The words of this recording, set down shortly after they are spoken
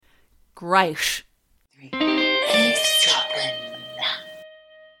Great. Eavesdropping.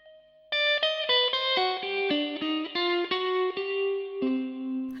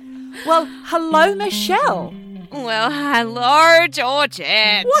 Well, hello, Michelle. Well, hello,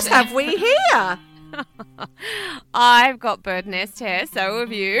 Georgette. What have we here? I've got bird nest hair, so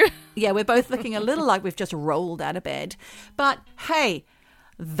have you. Yeah, we're both looking a little like we've just rolled out of bed. But hey,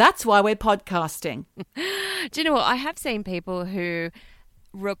 that's why we're podcasting. Do you know what? I have seen people who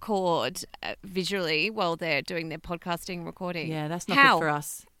record visually while they're doing their podcasting recording. Yeah, that's not How? good for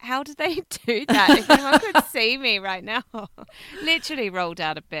us. How do they do that? If anyone could see me right now, literally rolled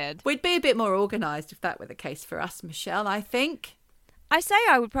out of bed. We'd be a bit more organised if that were the case for us, Michelle, I think. I say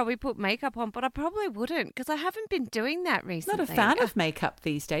I would probably put makeup on, but I probably wouldn't because I haven't been doing that recently. Not a fan of makeup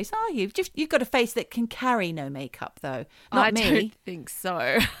these days, are you? You've got a face that can carry no makeup, though. Not me. I don't think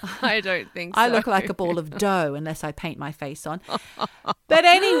so. I don't think so. I look like a ball of dough unless I paint my face on. But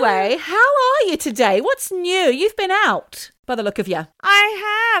anyway, how are you today? What's new? You've been out, by the look of you.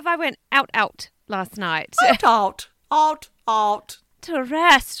 I have. I went out last night Out. to a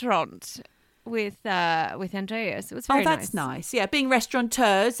restaurant with Andreas. It was very Oh, that's nice. Yeah, being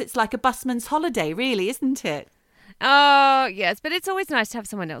restaurateurs, it's like a busman's holiday, really, isn't it? Oh, yes, but it's always nice to have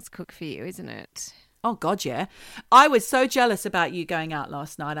someone else cook for you, isn't it? Oh, God, yeah. I was so jealous about you going out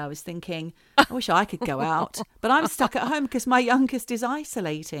last night. I was thinking, I wish I could go out. But I'm stuck at home because my youngest is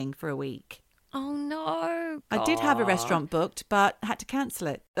isolating for a week. Oh, no. I did have a restaurant booked, but had to cancel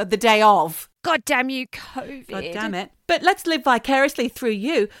it the day of. God damn you, COVID. God damn it. But let's live vicariously through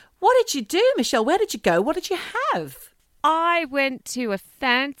you. What did you do, Michelle? Where did you go? What did you have? I went to a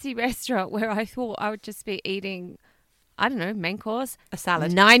fancy restaurant where I thought I would just be eating, I don't know, main course. A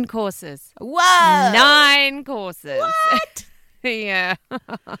salad. 9 courses. Whoa! 9 courses. What? Yeah.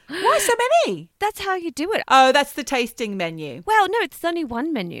 Why so many? That's how you do it. Oh, that's the tasting menu. Well, no, it's only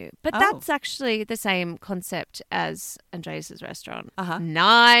one menu, but Oh. that's actually the same concept as Andreas' restaurant. Uh-huh.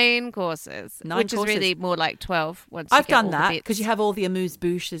 9 courses, 9 which courses. is really more like 12 once you I've get done all the that bits. because you have all the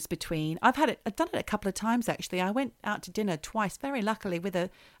amuse-bouches between. I've done it a couple of times, actually. I went out to dinner twice, very luckily, with a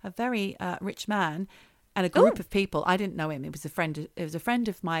very rich man and a group of people. I didn't know him. It was a friend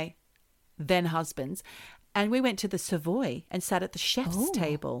of my then husband's. And we went to the Savoy and sat at the chef's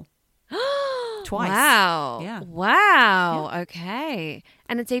table. Twice. Wow. Yeah. Wow. Yeah. Okay.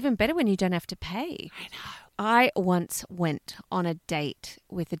 And it's even better when you don't have to pay. I know. I once went on a date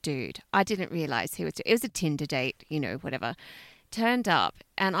with a dude. I didn't realize it was a Tinder date, whatever. Turned up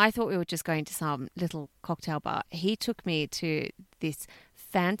and I thought we were just going to some little cocktail bar. He took me to this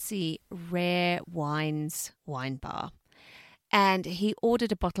fancy rare wines wine bar and he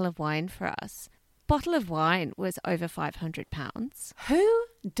ordered a bottle of wine for us. Bottle of wine was over £500. Who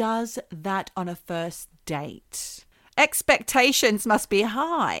does that on a first date? Expectations must be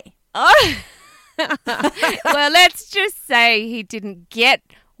high. Oh. Well, let's just say he didn't get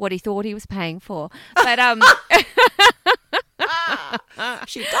what he thought he was paying for. But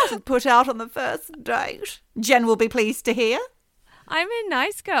She doesn't put out on the first date. Jen will be pleased to hear. I'm a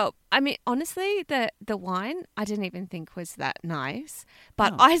nice girl. I mean, honestly, the wine I didn't even think was that nice.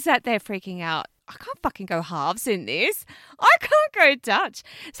 But I sat there freaking out. I can't fucking go halves in this. I can't go Dutch.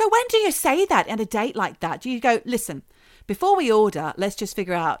 So when do you say that at a date like that? Do you go, listen, before we order, let's just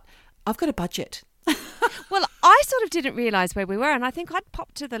figure out, I've got a budget. Well, I sort of didn't realise where we were. And I think I'd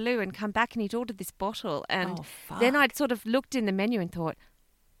popped to the loo and come back and he'd ordered this bottle. And then I'd sort of looked in the menu and thought,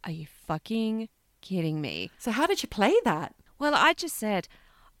 are you fucking kidding me? So how did you play that? Well, I just said,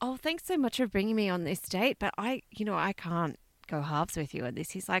 oh, thanks so much for bringing me on this date. But I can't go halves with you on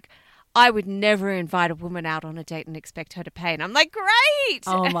this. He's like, I would never invite a woman out on a date and expect her to pay. And I'm like, great.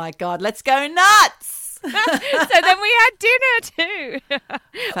 Oh, my God, let's go nuts. So then we had dinner too.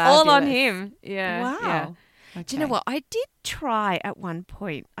 All on him. Yeah. Wow. Yeah. Okay. Do you know what? I did try at one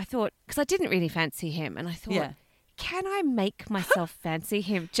point. I thought, because I didn't really fancy him. And I thought, can I make myself fancy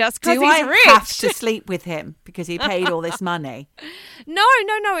him just because Do he's I rich? have to sleep with him because he paid all this money? No.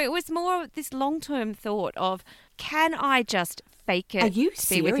 It was more of this long-term thought of, can I just fake it? Are you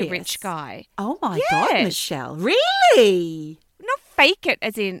be with a serious? rich guy? Oh, my Yes. God, Michelle. Really? Not fake it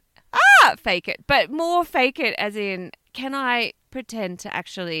as in, fake it, but more fake it as in, can I pretend to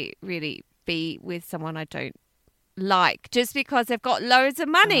actually really be with someone I don't like just because they've got loads of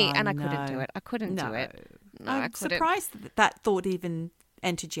money? Oh, and I couldn't no. do it. I couldn't do it. No, I I'm couldn't. surprised that thought even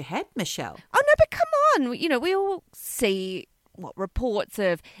entered your head, Michelle. Oh, no, but come on. We all see reports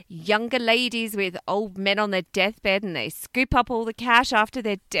of younger ladies with old men on their deathbed and they scoop up all the cash after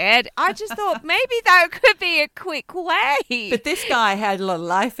they're dead. I just thought maybe that could be a quick way. But this guy had a lot of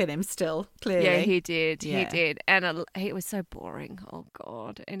life in him still, clearly. Yeah, he did. Yeah. He did. And it was so boring. Oh,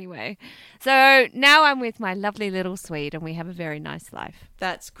 God. Anyway, so now I'm with my lovely little Swede and we have a very nice life.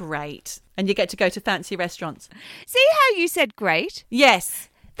 That's great. And you get to go to fancy restaurants. See how you said great? Yes.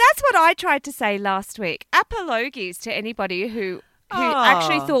 That's what I tried to say last week. Apologies to anybody who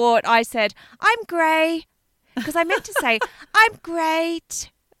actually thought I said, I'm grey. Because I meant to say, I'm great.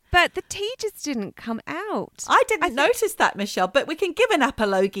 But the T just didn't come out. I didn't notice that, Michelle, but we can give an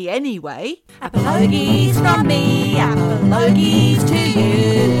apologie anyway. Apologies from me, apologies to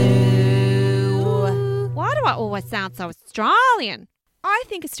you. Why do I always sound so Australian? I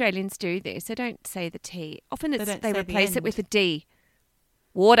think Australians do this. They don't say the T. Often they replace it with a D.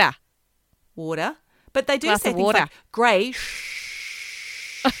 Water. But they do Glass say of things water. like grey,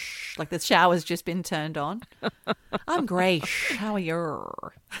 like the shower's just been turned on. I'm grey. How are you?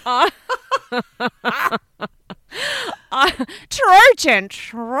 Trojan,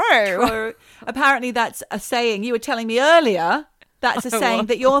 true. True. Apparently that's a saying you were telling me earlier. That's a saying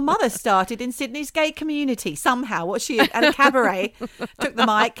that your mother started in Sydney's gay community somehow. What she at a cabaret took the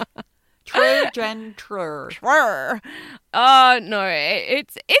mic. Trojan, true. Oh no,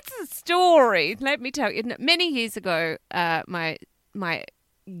 it's a story. Let me tell you. Many years ago, my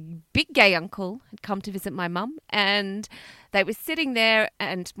big gay uncle had come to visit my mum, and they were sitting there,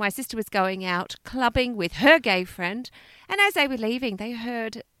 and my sister was going out clubbing with her gay friend, and as they were leaving, they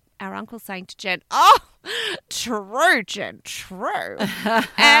heard our uncle saying to Jen, "Oh, Trojan, true,"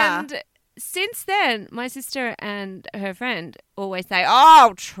 and since then, my sister and her friend always say,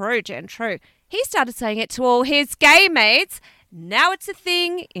 "Oh, true, Jen, true." He started saying it to all his gay mates. Now it's a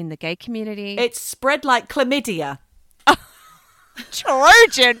thing in the gay community. It's spread like chlamydia.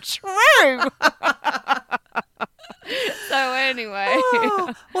 Trojan, true. So anyway.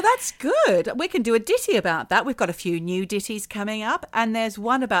 Oh, well, that's good. We can do a ditty about that. We've got a few new ditties coming up. And there's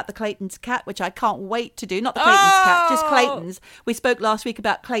one about the Clayton's cat, which I can't wait to do. Not the Clayton's cat, just Clayton's. We spoke last week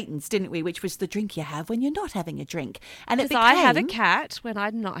about Clayton's, didn't we? Which was the drink you have when you're not having a drink. And it Because I have a cat when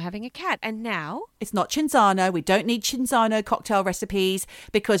I'm not having a cat. And now? It's not Cinzano. We don't need Cinzano cocktail recipes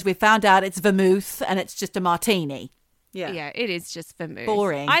because we found out it's vermouth and it's just a martini. Yeah, it is just vermouth.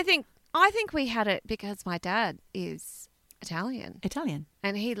 Boring. I think we had it because my dad is Italian.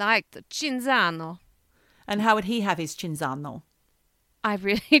 And he liked the Cinzano. And how would he have his Cinzano? I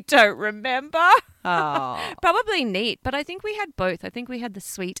really don't remember. Oh. Probably neat, but I think we had both. I think we had the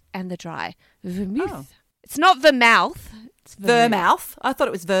sweet and the dry. Vermouth. Oh. It's not vermouth. It's Vermouth. I thought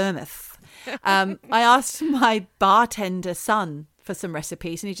it was vermouth. I asked my bartender son for some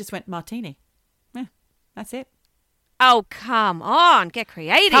recipes and he just went martini. Yeah, that's it. Oh, come on. Get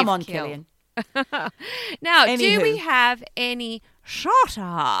creative. Come on, Kill. Killian. Now, Anywho. do we have any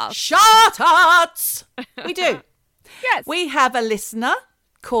shout-outs? Shout-outs! We do. Yes. We have a listener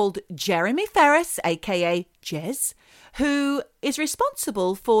called Jeremy Ferris, a.k.a. Jez, who is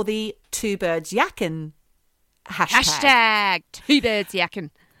responsible for the Two Birds Yakkin hashtag. Two birds yakking.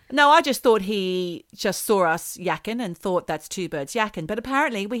 No, I just thought he just saw us yakking and thought that's Two Birds Yakkin. But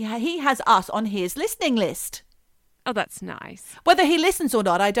apparently he has us on his listening list. Oh, that's nice. Whether he listens or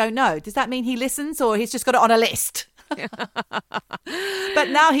not, I don't know. Does that mean he listens or he's just got it on a list? But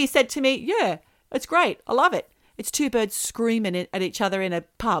now he said to me, yeah, it's great. I love it. It's two birds screaming at each other in a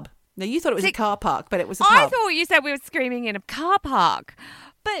pub. Now, you thought it was a car park, but it was a pub. I thought you said we were screaming in a car park.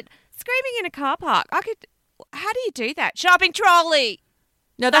 But screaming in a car park, how do you do that? Shopping trolley.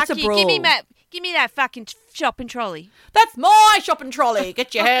 No, that's a brawl. Give me that fucking shopping trolley. That's my shopping trolley.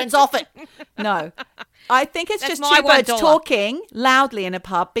 Get your hands off it. No. I think it's That's just my two birds $1. talking loudly in a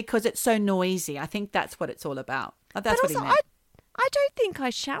pub because it's so noisy. I think that's what it's all about. That's But what he also, meant. I don't think I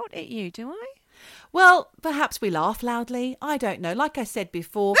shout at you, do I? Well, perhaps we laugh loudly. I don't know. Like I said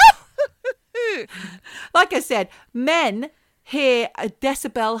before, men hear a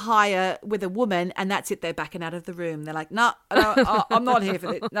decibel higher with a woman and that's it. They're backing out of the room. They're like, no, I'm not here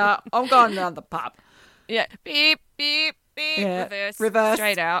for this. No, I'm going down the pub. Yeah. Beep, beep, beep. Yeah. Reverse.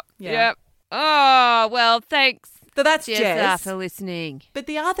 Straight out. Yeah. Yep. Oh, well, thanks. So that's Jez Jez. for listening. But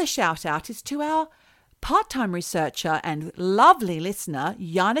the other shout out is to our part-time researcher and lovely listener,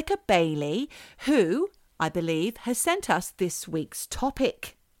 Yannicka Bailey, who I believe has sent us this week's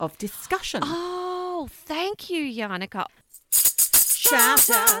topic of discussion. Oh, thank you, Yannicka. Shout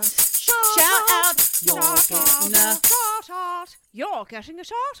out, shout out, You're getting a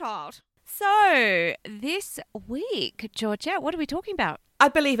shout out. So, this week, Georgette, what are we talking about? I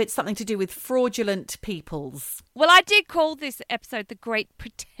believe it's something to do with fraudulent peoples. Well, I did call this episode The Great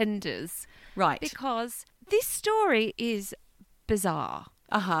Pretenders. Right. Because this story is bizarre.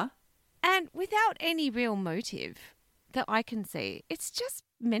 Uh-huh. And without any real motive that I can see, it's just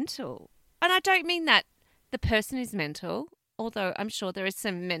mental. And I don't mean that the person is mental, although I'm sure there is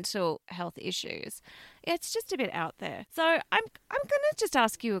some mental health issues. It's just a bit out there. So I'm going to just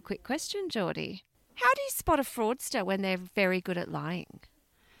ask you a quick question, Geordie. How do you spot a fraudster when they're very good at lying?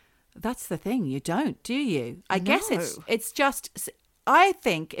 That's the thing. You don't, do you? I guess No. it's just... I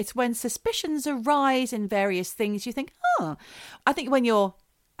think it's when suspicions arise in various things, you think, oh, I think when you're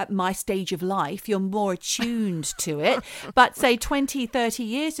at my stage of life, you're more attuned to it. But say 20, 30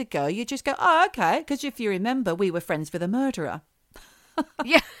 years ago, you just go, oh, okay. Because if you remember, we were friends with a murderer.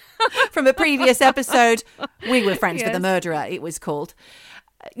 Yeah. From a previous episode, we were friends with a Yes. murderer, it was called.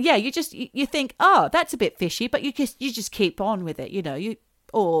 Yeah, you think, oh, that's a bit fishy, but you just keep on with it,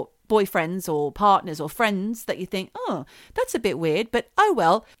 or boyfriends or partners or friends that you think, oh, that's a bit weird, but oh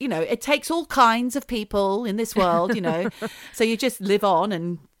well, it takes all kinds of people in this world, so you just live on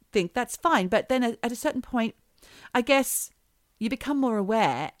and think that's fine. But then at a certain point, I guess you become more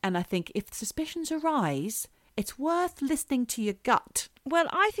aware, and I think if suspicions arise, it's worth listening to your gut. Well,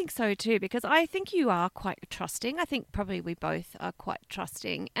 I think so too, because I think you are quite trusting. I think probably we both are quite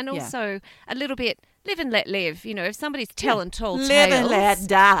trusting, and also a little bit live and let live. If somebody's telling tall tales. Live and let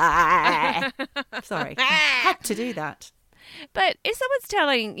die. Sorry, I had to do that. But if someone's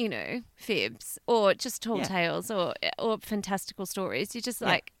telling, fibs or just tall tales or fantastical stories, you just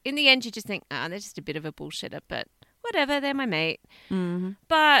in the end, you just think, they're just a bit of a bullshitter, but whatever, they're my mate. Mm-hmm.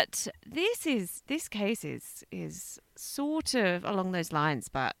 But this case is sort of along those lines,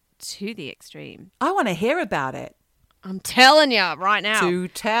 but to the extreme. I want to hear about it. I'm telling you right now. Do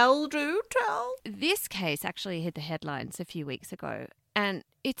tell. This case actually hit the headlines a few weeks ago, and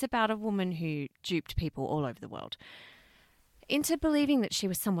it's about a woman who duped people all over the world into believing that she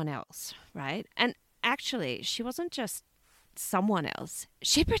was someone else, right? And actually, she wasn't just someone else.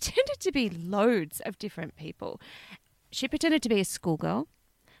 She pretended to be loads of different people. She pretended to be a schoolgirl,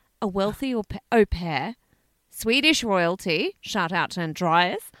 a wealthy au pair, Swedish royalty, shout out to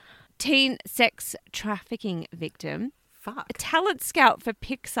Andreas, teen sex trafficking victim, Fuck. a talent scout for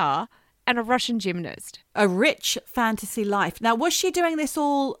Pixar, and a Russian gymnast. A rich fantasy life. Now, was she doing this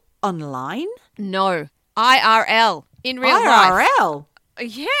all online? No, IRL, in real life. IRL?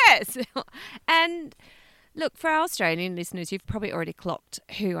 Yes. And look, for our Australian listeners, you've probably already clocked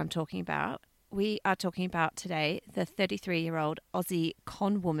who I'm talking about. We are talking about today the 33-year-old Aussie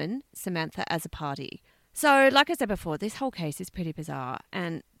con woman, Samantha Azzopardi. So, like I said before, this whole case is pretty bizarre.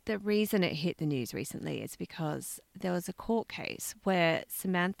 And the reason it hit the news recently is because there was a court case where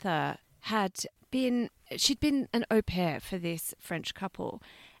Samantha she'd been an au pair for this French couple.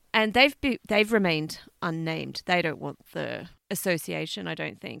 And they've remained unnamed. They don't want the association, I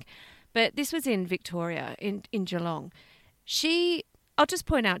don't think. But this was in Victoria, in Geelong. I'll just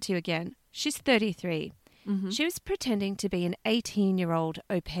point out to you again, she's 33. Mm-hmm. She was pretending to be an 18-year-old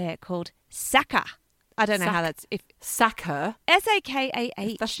au pair called Saka. I don't know how that's... Saka?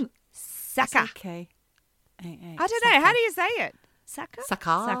 S-A-K-A-H. Saka. S-A-K-A-H. I don't know. How do you say it? Saka?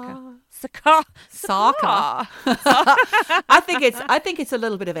 Saka. Saka. Saka. I think it's a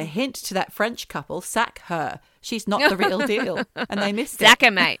little bit of a hint to that French couple. Sack her. She's not the real deal. And they missed it.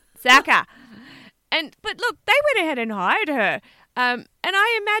 Saka, mate. Saka. But look, they went ahead and hired her. And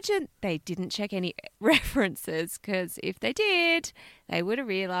I imagine they didn't check any references, because if they did, they would have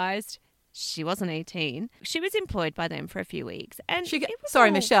realised she wasn't 18. She was employed by them for a few weeks. And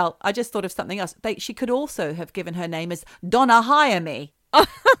Michelle, I just thought of something else. She could also have given her name as Donna Hire Me. Oh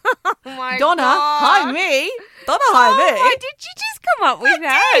my Donna, God. hire me. Donna, hire me. Why did you just come up with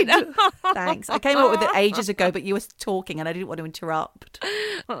that? Thanks. I came up with it ages ago, but you were talking and I didn't want to interrupt.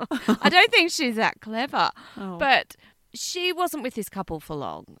 I don't think she's that clever. Oh. But she wasn't with this couple for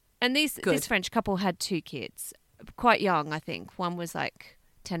long. And this French couple had 2 kids, quite young, I think. One was like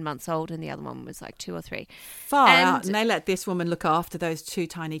 10 months old and the other one was like 2 or 3. Far out. And they let this woman look after those 2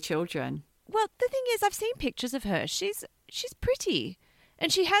 tiny children. Well, the thing is, I've seen pictures of her. She's pretty.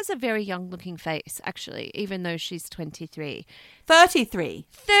 And she has a very young-looking face, actually, even though she's 23. 33.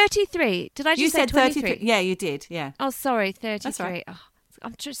 33. Did I just say 23? 33. Yeah, you did. Yeah. Oh, sorry, 33. That's right. Oh,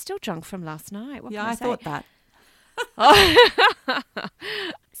 I'm still drunk from last night. What Yeah, can I I say? thought that.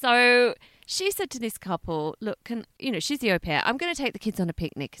 So she said to this couple, look, she's the au pair. I'm going to take the kids on a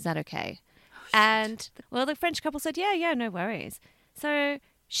picnic. Is that okay? And, well, the French couple said, yeah, no worries. So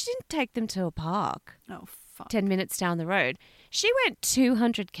she didn't take them to a park. Oh, fuck. 10 minutes down the road. She went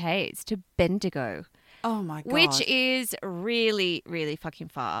 200 Ks to Bendigo. Oh, my God. Which is really, really fucking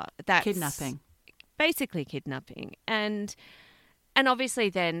far. That's Kidnapping. Basically kidnapping. And obviously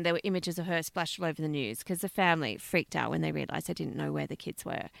then there were images of her splashed all over the news because the family freaked out when they realised they didn't know where the kids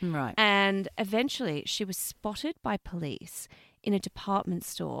were. Right. And eventually she was spotted by police in a department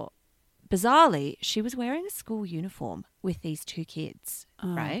store. Bizarrely, she was wearing a school uniform with these two kids,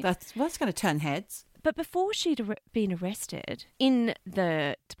 right? That's going to turn heads. But before she'd been arrested in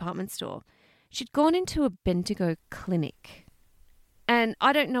the department store, she'd gone into a Bendigo clinic. And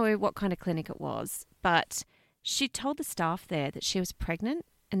I don't know what kind of clinic it was, but she told the staff there that she was pregnant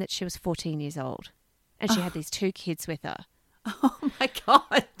and that she was 14 years old. And she had these two kids with her. Oh, my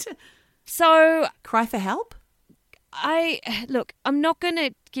God. So Cry for help? Look, I'm not going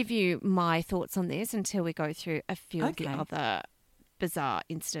to give you my thoughts on this until we go through a few of the other bizarre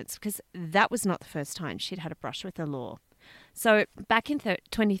incidents, because that was not the first time she'd had a brush with the law. So back in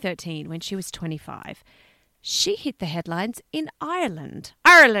 2013, when she was 25, she hit the headlines in Ireland.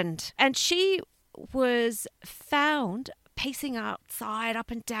 And she was found pacing outside,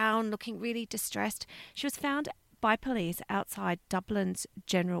 up and down, looking really distressed. She was found by police outside Dublin's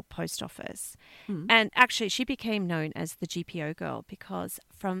General Post Office. And actually, she became known as the GPO girl because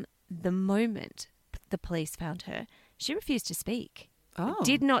from the moment the police found her, she refused to speak. Oh.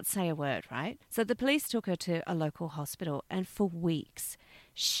 Did not say a word, right? So the police took her to a local hospital, and for weeks,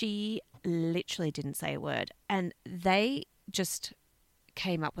 she literally didn't say a word. And they just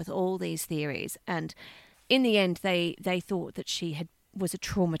came up with all these theories. And in the end, they thought that she was a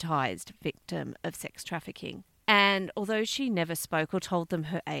traumatized victim of sex trafficking. And although she never spoke or told them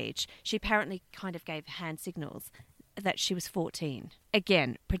her age, she apparently kind of gave hand signals that she was 14.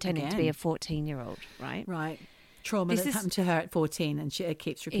 Again, pretending to be a 14-year-old, right? Right. Trauma that's happened to her at 14 and it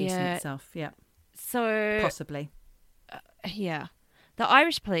keeps repeating itself. Yeah. So possibly. Yeah. The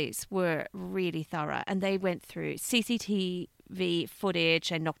Irish police were really thorough and they went through CCTV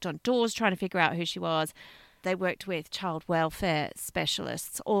footage and knocked on doors trying to figure out who she was. They worked with child welfare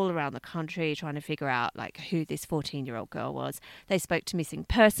specialists all around the country trying to figure out like who this 14-year-old girl was. They spoke to missing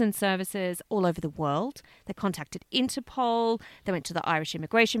person services all over the world. They contacted Interpol. They went to the Irish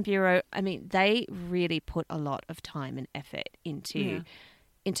Immigration Bureau. I mean, they really put a lot of time and effort into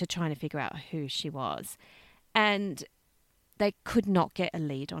trying to figure out who she was. And they could not get a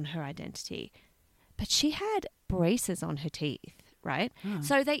lead on her identity. But she had braces on her teeth. Right?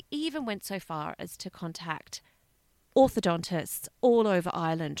 So they even went so far as to contact orthodontists all over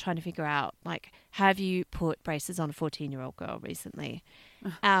Ireland trying to figure out, like, have you put braces on a 14-year-old girl recently?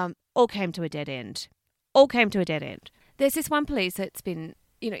 All came to a dead end. There's this one police that's been,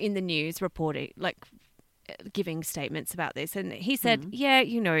 in the news reporting, like, giving statements about this. And he said,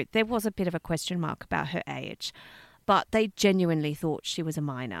 there was a bit of a question mark about her age, but they genuinely thought she was a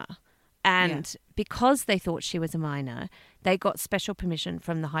minor. And because they thought she was a minor, they got special permission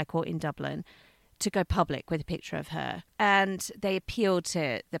from the High Court in Dublin to go public with a picture of her. And they appealed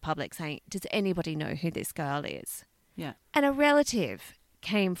to the public saying, does anybody know who this girl is? Yeah. And a relative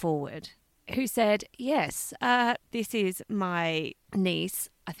came forward who said, yes, this is my niece,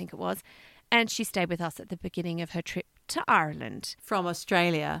 I think it was, and she stayed with us at the beginning of her trip to Ireland. From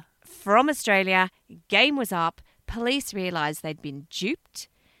Australia. Game was up. Police realised they'd been duped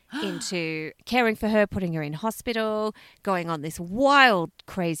into caring for her, putting her in hospital, going on this wild,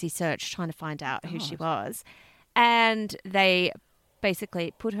 crazy search trying to find out who she was. And they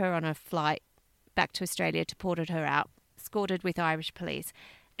basically put her on a flight back to Australia, deported her out, escorted with Irish police.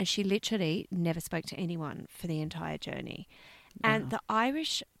 And she literally never spoke to anyone for the entire journey. Wow. And the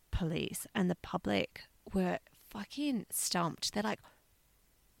Irish police and the public were fucking stumped. They're like,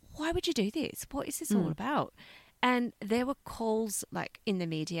 why would you do this? What is this all about? And there were calls, like, in the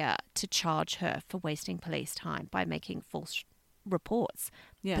media to charge her for wasting police time by making false reports.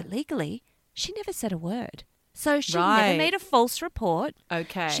 Yeah. But legally, she never said a word. So she never made a false report.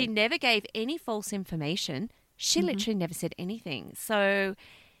 Okay. She never gave any false information. She literally never said anything. So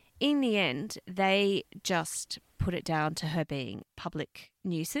in the end, they just put it down to her being public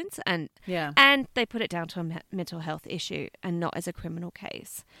nuisance and they put it down to a mental health issue and not as a criminal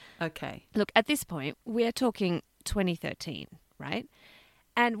case. Okay. Look, at this point, we're talking 2013, right?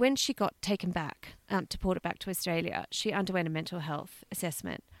 And when she got taken back, deported back to Australia, she underwent a mental health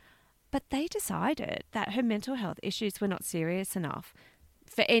assessment. But they decided that her mental health issues were not serious enough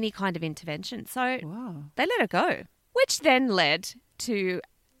for any kind of intervention. So they let her go, which then led to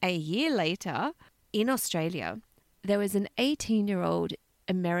a year later in Australia, there was an 18-year-old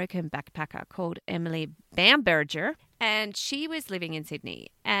American backpacker called Emily Bamberger, and she was living in Sydney.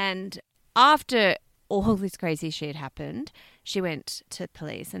 And after all this crazy shit happened, she went to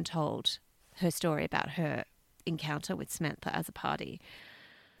police and told her story about her encounter with Samantha as a party.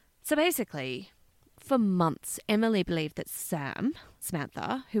 So basically, for months, Emily believed that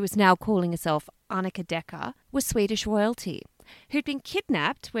Samantha, who was now calling herself Annika Decker, was Swedish royalty, who'd been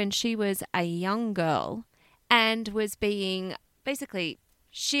kidnapped when she was a young girl and was being basically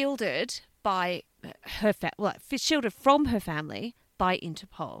shielded by shielded from her family by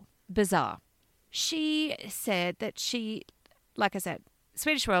Interpol. Bizarre. She said that she, like I said,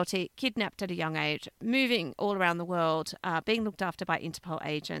 Swedish royalty, kidnapped at a young age, moving all around the world, being looked after by Interpol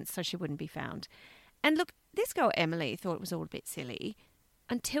agents so she wouldn't be found. And look, this girl Emily thought it was all a bit silly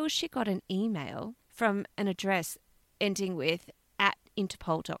until she got an email from an address ending with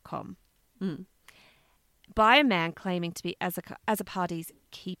 @interpol.com by a man claiming to be as a party's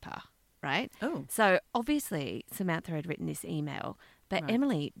keeper, right? Oh. So obviously Samantha had written this email, but Right.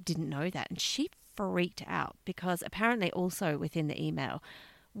 Emily didn't know that, and she freaked out because apparently also within the email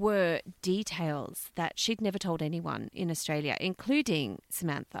were details that she'd never told anyone in Australia, including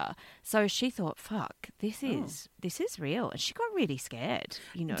Samantha. So she thought, fuck, this is real. And she got really scared,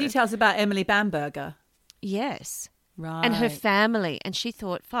 you know. Details about Emily Bamberger. Yes. Right. And her family. And she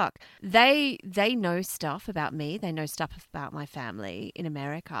thought, fuck, they know stuff about me. They know stuff about my family in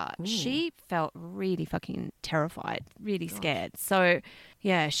America. Ooh. She felt really fucking terrified, really scared. So,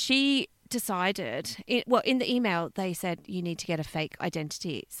 yeah, she decided, in the email, they said you need to get a fake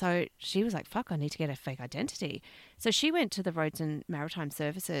identity. So she was like, fuck, I need to get a fake identity. So she went to the Roads and Maritime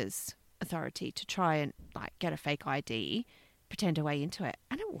Services Authority to try and get a fake ID, pretend her way into it.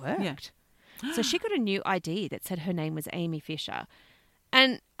 And it worked. Yeah. So she got a new ID that said her name was Amy Fisher.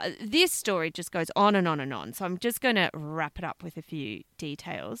 And this story just goes on and on and on. So I'm just going to wrap it up with a few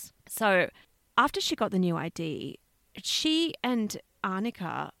details. So after she got the new ID, she and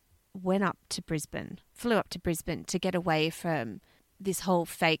Annika flew up to Brisbane to get away from this whole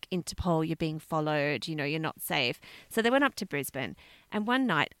fake Interpol, you're being followed, you're not safe. So they went up to Brisbane. And one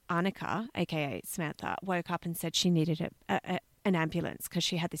night, Annika, aka Samantha, woke up and said she needed an ambulance because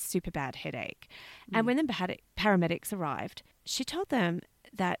she had this super bad headache. And when the paramedics arrived, she told them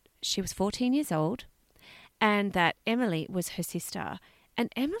that she was 14 years old and that Emily was her sister.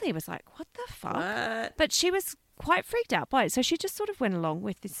 And Emily was like, what the fuck? What? But she was quite freaked out by it. So she just sort of went along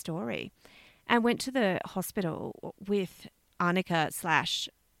with this story and went to the hospital with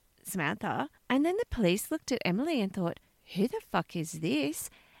Annika/Samantha. And then the police looked at Emily and thought, who the fuck is this?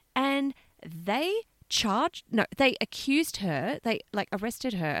 And they accused her, they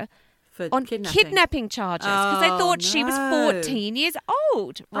arrested her For on kidnapping charges because they thought she was 14 years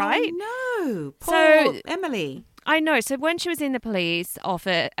old, right? Oh, no. Poor So- Emily. I know. So when she was in the police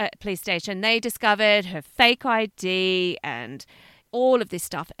station, they discovered her fake ID and all of this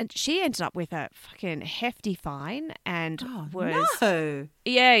stuff. And she ended up with a fucking hefty fine and No.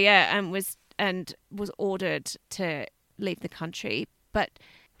 and was ordered to leave the country. But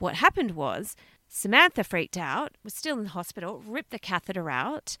what happened was Samantha freaked out, was still in the hospital, ripped the catheter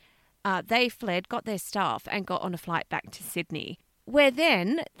out. They fled, got their stuff, and got on a flight back to Sydney, where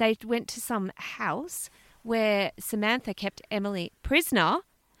then they went to some house where Samantha kept Emily prisoner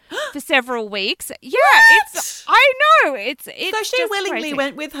for several weeks. Yeah, I know. It's So she just willingly crazy.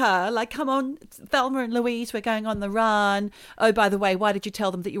 went with her, like, come on, Thelma and Louise, we're going on the run. Oh, by the way, why did you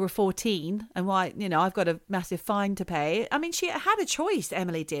tell them that you were 14? And why, I've got a massive fine to pay. I mean, she had a choice,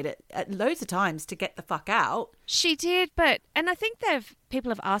 Emily did, at loads of times to get the fuck out. She did, and I think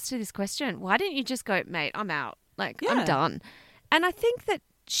people have asked her this question. Why didn't you just go, mate, I'm out. I'm Yeah. done. And I think that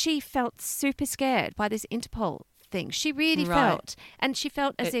she felt super scared by this Interpol thing. She really Right. felt. And she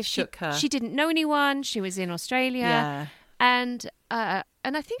felt as It if shook her. she didn't know anyone. She was in Australia. Yeah. And I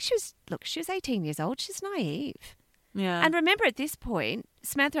think she was 18 years old. She's naive. Yeah. And remember, at this point,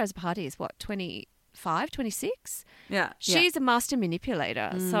 Samantha as a party is 25, 26? yeah. She's a master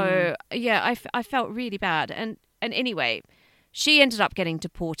manipulator. So, yeah, I felt really bad. And anyway, she ended up getting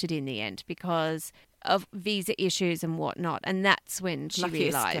deported in the end because of visa issues and whatnot. And that's when she Lucky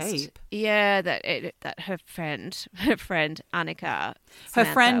realised, escape. yeah, that her friend Annika, Her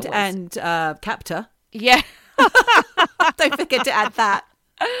Samantha friend was- and captor. yeah. Don't forget to add that.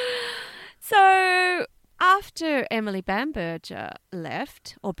 So after Emily Bamberger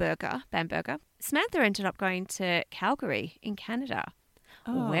left, or Bamberger, Samantha ended up going to Calgary in Canada,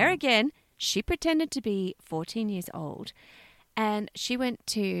 where again she pretended to be 14 years old, and she went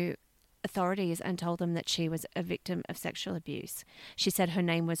to authorities and told them that she was a victim of sexual abuse. She said her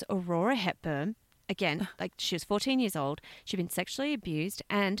name was Aurora Hepburn. Again, she was 14 years old. She'd been sexually abused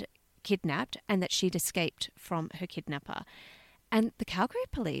and kidnapped, and that she'd escaped from her kidnapper. And the Calgary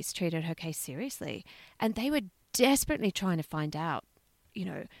police treated her case seriously, and they were desperately trying to find out,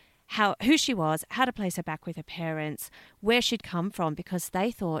 who she was, how to place her back with her parents, where she'd come from, because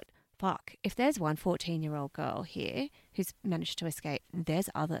they thought, fuck, if there's one 14-year-old girl here who's managed to escape, there's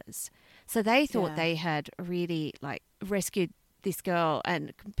others. So they thought they had really rescued this girl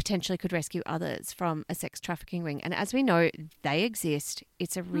and potentially could rescue others from a sex trafficking ring. And as we know, they exist.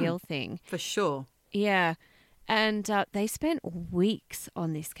 It's a real thing. For sure. Yeah. And they spent weeks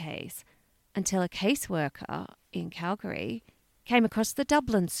on this case until a caseworker in Calgary came across the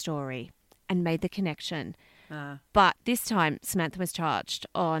Dublin story and made the connection. But this time, Samantha was charged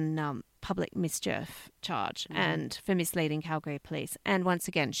on public mischief charge and for misleading Calgary police. And once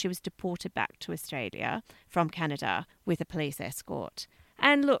again, she was deported back to Australia from Canada with a police escort.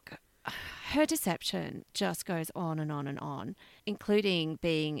 And look, her deception just goes on and on and on, including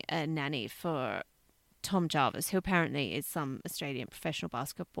being a nanny for Tom Jarvis, who apparently is some Australian professional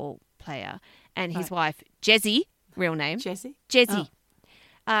basketball player, and his wife, Jessie, real name. Jessie? Jessie.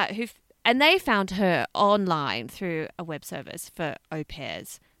 And they found her online through a web service for au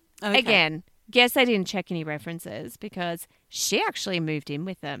pairs. Okay. Again, guess they didn't check any references because she actually moved in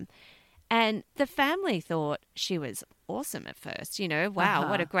with them. And the family thought she was awesome at first. Wow,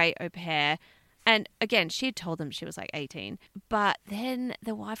 what a great au pair. And again, she had told them she was 18. But then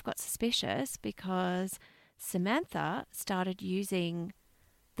the wife got suspicious because Samantha started using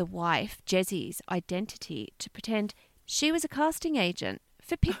the wife, Jessie's, identity to pretend she was a casting agent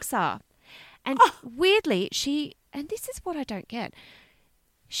for Pixar. And weirdly, and this is what I don't get,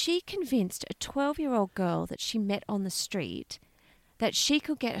 she convinced a 12-year-old girl that she met on the street that she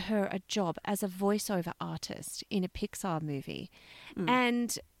could get her a job as a voiceover artist in a Pixar movie.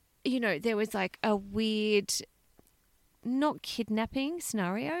 And, there was a weird, not kidnapping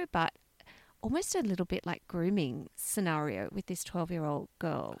scenario, but almost a little bit like grooming scenario with this 12-year-old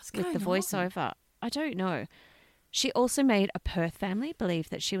girl with the voiceover. I don't know. She also made a Perth family believe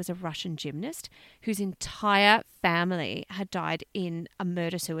that she was a Russian gymnast whose entire family had died in a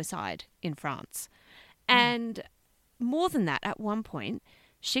murder-suicide in France. And more than that, at one point,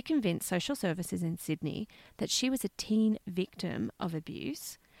 she convinced social services in Sydney that she was a teen victim of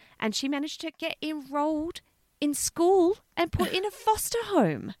abuse, and she managed to get enrolled in school and put in a foster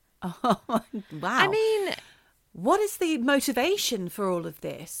home. Oh, wow. I mean, what is the motivation for all of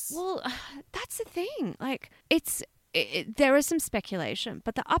this? Well, that's the thing. There is some speculation,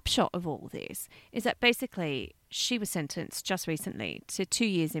 but the upshot of all this is that basically she was sentenced just recently to 2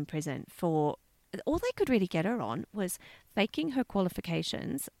 years in prison for all they could really get her on was faking her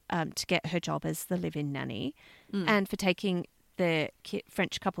qualifications to get her job as the live-in nanny and for taking the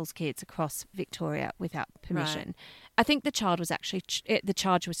French couple's kids across Victoria without permission. Right. I think the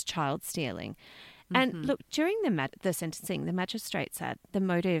charge was child stealing. And look, during the sentencing, the magistrate said the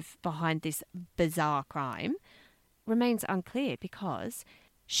motive behind this bizarre crime remains unclear because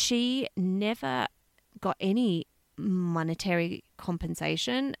she never got any monetary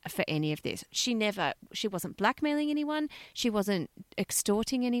compensation for any of this. She wasn't blackmailing anyone. She wasn't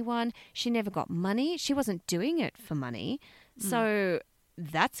extorting anyone. She never got money. She wasn't doing it for money. So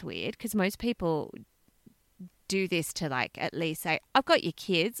that's weird because most people do this to at least say, I've got your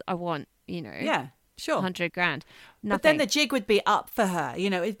kids. I want, Yeah. Sure. 100 grand. Nothing. But then the jig would be up for her.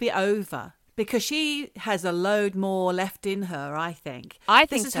 It'd be over because she has a load more left in her, I think.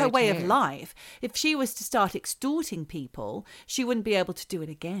 This is her way of life. If she was to start extorting people, she wouldn't be able to do it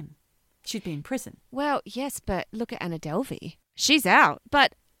again. She'd be in prison. Well, yes, but look at Anna Delvey. She's out.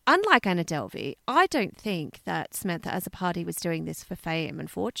 But unlike Anna Delvey, I don't think that Samantha as a party was doing this for fame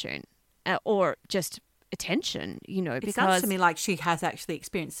and fortune or just attention, because it sounds to me like she has actually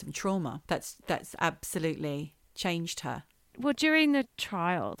experienced some trauma that's absolutely changed her. Well, during the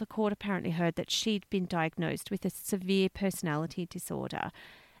trial, the court apparently heard that she'd been diagnosed with a severe personality disorder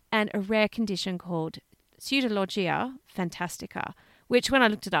and a rare condition called pseudologia fantastica, which when I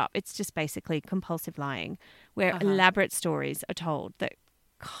looked it up, it's just basically compulsive lying, where elaborate stories are told that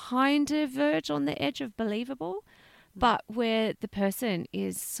kind of verge on the edge of believable, but where the person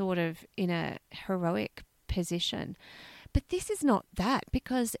is sort of in a heroic position. But this is not that,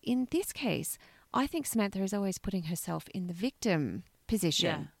 because in this case, I think Samantha is always putting herself in the victim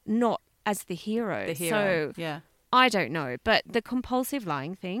position, not as the hero. So I don't know. But the compulsive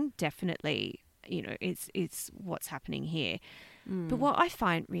lying thing definitely, is what's happening here. But what I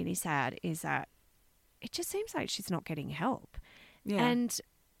find really sad is that it just seems like she's not getting help. Yeah. And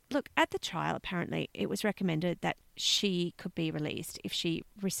look, at the trial, apparently it was recommended that she could be released if she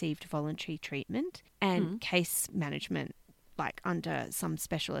received voluntary treatment and case management, under some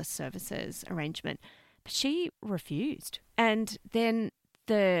specialist services arrangement. But she refused. And then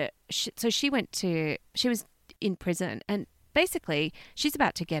she was in prison, and basically she's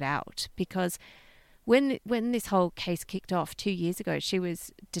about to get out because when this whole case kicked off 2 years ago, she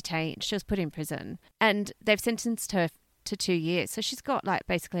was detained. She was put in prison and they've sentenced her to 2 years. So she's got like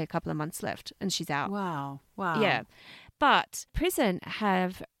basically a couple of months left and she's out. Wow. Yeah. But prison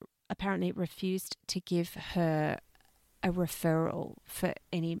have apparently refused to give her a referral for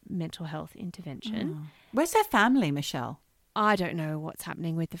any mental health intervention. Where's her family, Michelle? I don't know what's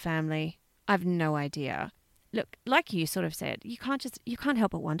happening with the family. I've no idea. Look, like you sort of said, you can't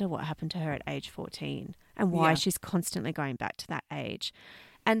help but wonder what happened to her at age 14 and why she's constantly going back to that age.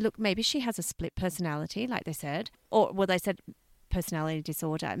 And look, maybe she has a split personality, like they said, or well, they said personality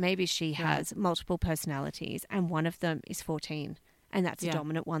disorder. Maybe she has multiple personalities and one of them is 14 and that's a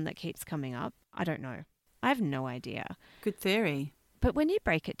dominant one that keeps coming up. I don't know. I have no idea. Good theory. But when you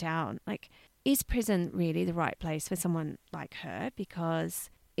break it down, like, is prison really the right place for someone like her? Because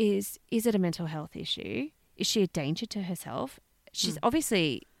is it a mental health issue? Is she a danger to herself? She's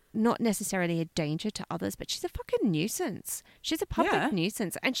obviously not necessarily a danger to others, but she's a fucking nuisance. She's a public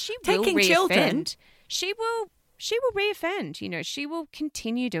nuisance, and she will Taking reoffend. children. She will reoffend. You know, she will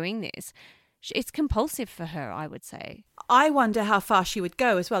continue doing this. It's compulsive for her, I would say. I wonder how far she would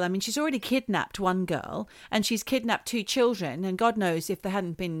go as well. I mean, she's already kidnapped one girl and she's kidnapped 2 children. And God knows if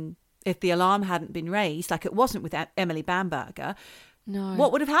the alarm hadn't been raised, like it wasn't with Emily Bamberger,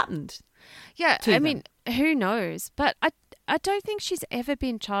 what would have happened? Yeah, I mean, who knows? But I don't think she's ever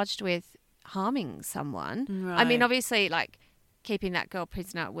been charged with harming someone. Right. I mean, obviously, like, keeping that girl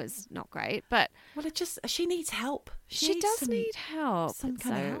prisoner was not great, but well, she needs help. She does need help. Some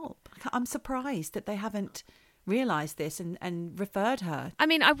kind of help. I'm surprised that they haven't realised this and referred her. I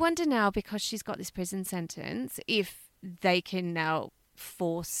mean, I wonder now, because she's got this prison sentence, if they can now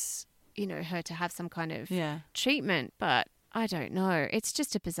force, you know, her to have some kind of treatment. But I don't know. It's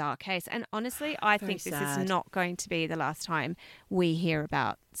just a bizarre case. And honestly, I think this is not going to be the last time we hear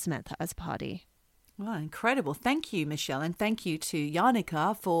about Samantha Azzopardi. Well, incredible. Thank you, Michelle. And thank you to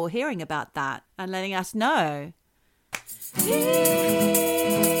Yannicka for hearing about that and letting us know.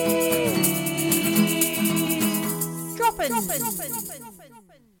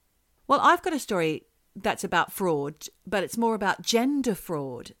 Well, I've got a story that's about fraud, but it's more about gender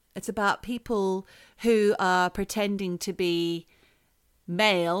fraud. It's about people who are pretending to be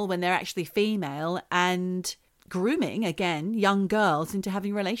male when they're actually female and grooming, again, young girls into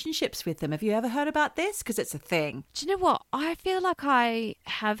having relationships with them. Have you ever heard about this? Because it's a thing. Do you know what? I feel like I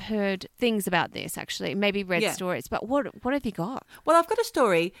have heard things about this, actually. Maybe read stories. But what have you got? Well, I've got a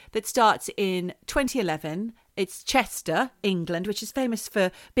story that starts in 2011. It's Chester, England, which is famous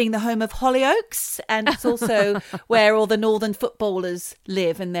for being the home of Hollyoaks. And it's also where all the northern footballers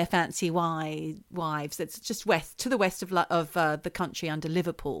live and their fancy wives. It's just to the west of the country under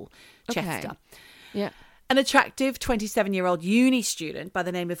Liverpool, Chester. Okay. Yeah. An attractive 27-year-old uni student by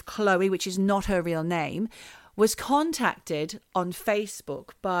the name of Chloe, which is not her real name, was contacted on Facebook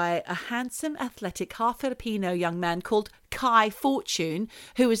by a handsome, athletic, half Filipino young man called Kai Fortune,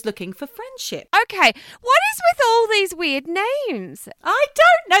 who was looking for friendship. Okay, what is with all these weird names? I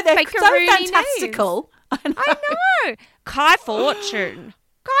don't know. They're so Fake-a-rooney fantastical. I know. Kai Fortune.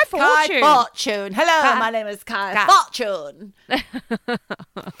 Kai Fortune. Kai Fortune. Hello, my name is Kai Fortune.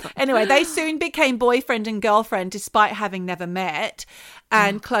 Anyway, they soon became boyfriend and girlfriend despite having never met.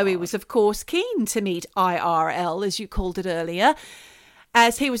 And Chloe was, of course, keen to meet IRL, as you called it earlier,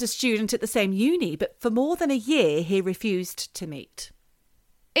 as he was a student at the same uni. But for more than a year, he refused to meet.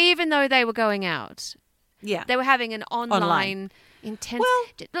 Even though they were going out? Yeah. They were having an online intense... Well,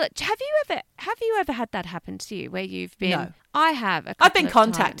 look, have you ever had that happen to you where you've been... No. I have. I've been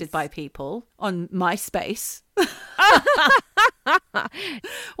contacted by people on MySpace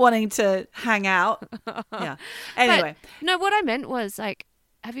wanting to hang out. Yeah. Anyway. But, no, what I meant was, like,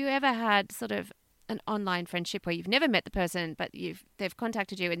 have you ever had sort of an online friendship where you've never met the person, but they've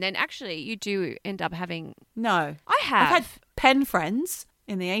contacted you and then actually you do end up having... No. I have. I've had pen friends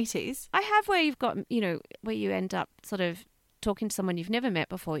in the 80s. I have, where you've got, you know, where you end up sort of talking to someone you've never met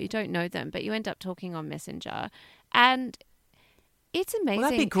before. You don't know them, but you end up talking on Messenger. And it's amazing. Will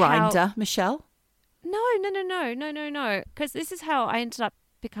that be Grindr, Michelle? No. Because this is how I ended up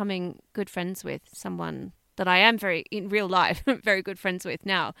becoming good friends with someone that I am in real life, very good friends with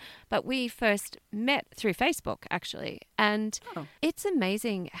now. But we first met through Facebook, actually. And it's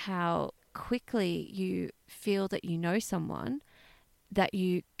amazing how quickly you feel that you know someone, that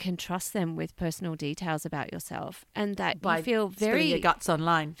you can trust them with personal details about yourself, and that you feel very your guts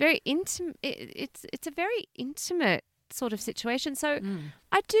online. Very intimate. It's a very intimate sort of situation. So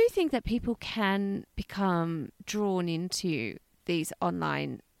I do think that people can become drawn into these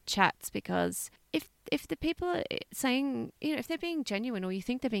online chats, because if if the people are saying, if they're being genuine or you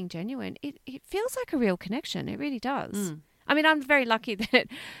think they're being genuine, it feels like a real connection. It really does. I mean, I'm very lucky that,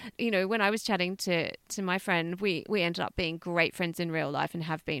 when I was chatting to my friend, we ended up being great friends in real life and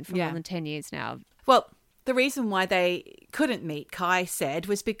have been for more than 10 years now. Well, the reason why they couldn't meet, Kai said,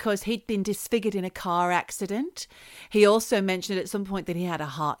 was because he'd been disfigured in a car accident. He also mentioned at some point that he had a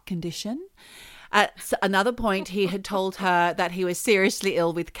heart condition. At another point, he had told her that he was seriously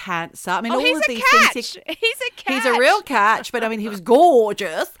ill with cancer. I mean, all of these things. He's a catch. He's a real catch, but I mean, he was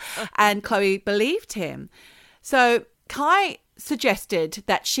gorgeous, and Chloe believed him. So Kai suggested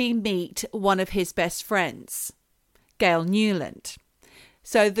that she meet one of his best friends, Gail Newland.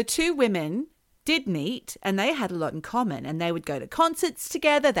 So the two women did meet, and they had a lot in common, and they would go to concerts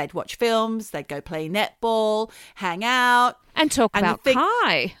together, they'd watch films, they'd go play netball, hang out. And talk about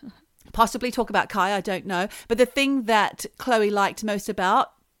Kai. Possibly talk about Kai, I don't know. But the thing that Chloe liked most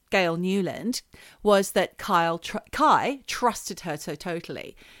about Gail Newland was that Kai trusted her so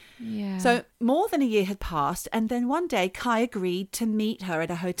totally. Yeah. So more than a year had passed, and then one day Kai agreed to meet her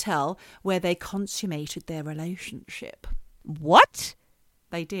at a hotel where they consummated their relationship. What?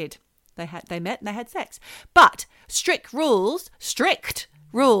 They did. They met and they had sex. But strict rules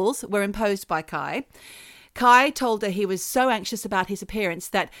were imposed by Kai. Kai told her he was so anxious about his appearance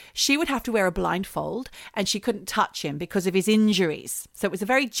that she would have to wear a blindfold and she couldn't touch him because of his injuries. So it was a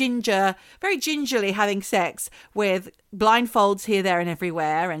very gingerly having sex with blindfolds here, there and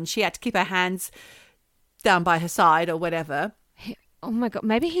everywhere. And she had to keep her hands down by her side or whatever. Oh my God,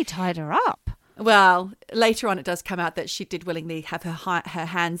 maybe he tied her up. Well, later on it does come out that she did willingly have her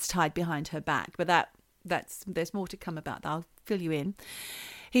hands tied behind her back. But there's more to come about that. I'll fill you in.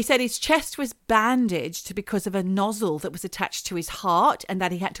 He said his chest was bandaged because of a nozzle that was attached to his heart and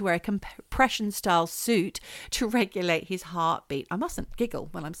that he had to wear a compression-style suit to regulate his heartbeat. I mustn't giggle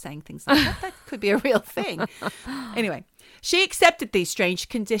when I'm saying things like that. That could be a real thing. Anyway, she accepted these strange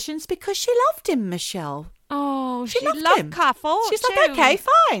conditions because she loved him, Michelle. Oh, she loved him. Couple. She's like, okay,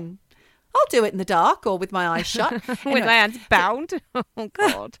 fine. I'll do it in the dark or with my eyes shut. Anyway, with my hands bound. Oh,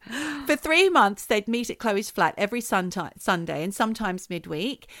 God. For 3 months, they'd meet at Chloe's flat every Sunday and sometimes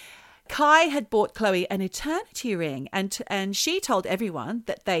midweek. Kai had bought Chloe an eternity ring and she told everyone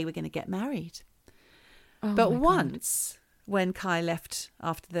that they were going to get married. Oh, but once, when Kai left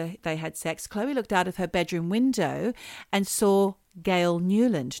after they had sex, Chloe looked out of her bedroom window and saw Gail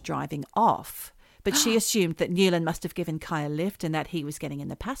Newland driving off. But she assumed that Newland must have given Kai a lift and that he was getting in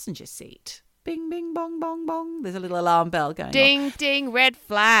the passenger seat. Bing, bing, bong, bong, bong. There's a little alarm bell going on. Ding, ding, red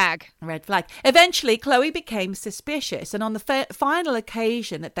flag. Red flag. Eventually, Chloe became suspicious. And on the final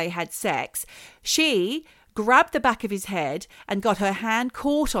occasion that they had sex, she grabbed the back of his head and got her hand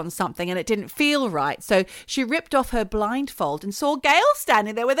caught on something and it didn't feel right. So she ripped off her blindfold and saw Gail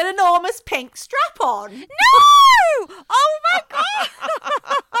standing there with an enormous pink strap on. No! Oh, my God!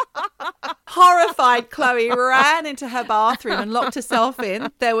 Horrified, Chloe ran into her bathroom and locked herself in.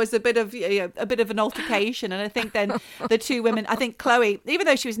 There was a bit of an altercation, and I think then the two women, I think Chloe, even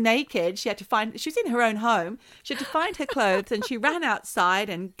though she was naked, she was in her own home. She had to find her clothes, and she ran outside,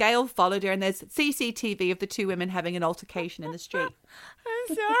 and Gail followed her. And there's CCTV of the two women having an altercation in the street.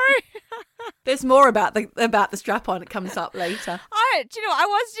 I'm sorry. There's more about the strap-on. It comes up later. Do you know, I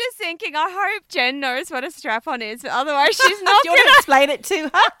was just thinking, I hope Jen knows what a strap-on is, but otherwise she's not. Do you want to explain it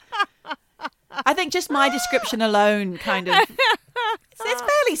to her? I think just my description alone kind of... It's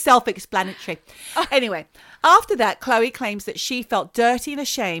fairly self-explanatory. Anyway, after that, Chloe claims that she felt dirty and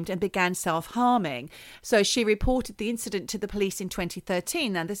ashamed and began self-harming. So she reported the incident to the police in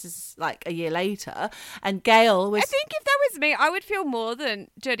 2013. Now, this is like a year later. And Gail was... I think if that was me, I would feel more than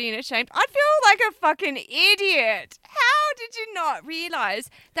dirty and ashamed. I'd feel like a fucking idiot. How did you not realise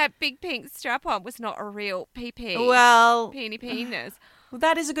that big pink strap-on was not a real PP? Well... Penis. Well,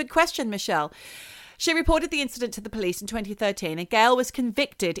 that is a good question, Michelle. She reported the incident to the police in 2013 and Gail was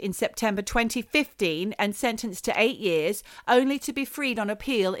convicted in September 2015 and sentenced to 8 years, only to be freed on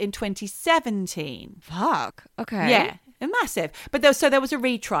appeal in 2017. Fuck. Okay. Yeah, massive. But there was a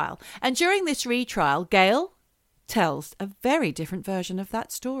retrial. And during this retrial, Gail tells a very different version of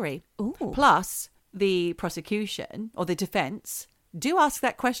that story. Ooh. Plus, the prosecution or the defence do ask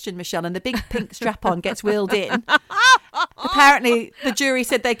that question, Michelle, and the big pink strap-on gets wheeled in. Apparently, the jury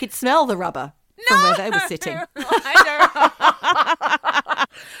said they could smell the rubber from where they were sitting.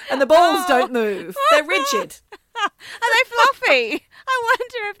 And the balls don't move. They're rigid. Are they fluffy? I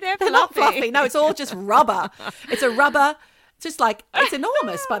wonder if they're fluffy. Not fluffy. No, it's all just rubber. It's a rubber, just like, it's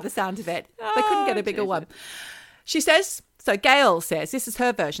enormous by the sound of it. They couldn't get a bigger one. She says So Gail says, this is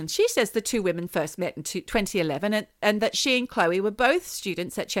her version. She says the two women first met in 2011 and that she and Chloe were both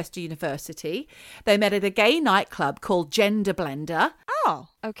students at Chester University. They met at a gay nightclub called Gender Blender. Oh,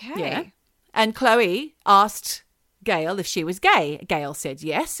 okay. Yeah. And Chloe asked Gail if she was gay. Gail said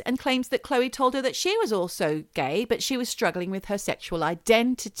yes and claims that Chloe told her that she was also gay, but she was struggling with her sexual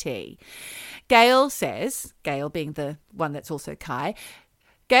identity. Gail says, Gail being the one that's also Kai,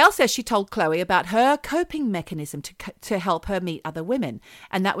 Gail says she told Chloe about her coping mechanism to help her meet other women,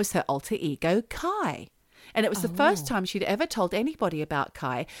 and that was her alter ego, Kai. And it was the first time she'd ever told anybody about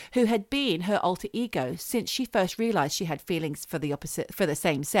Kai, who had been her alter ego since she first realised she had feelings for the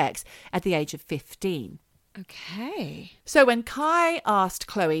same sex at the age of 15. Okay. So when Kai asked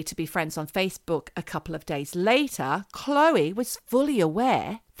Chloe to be friends on Facebook a couple of days later, Chloe was fully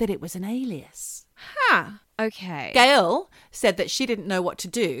aware that it was an alias. Huh. Okay. Gail said that she didn't know what to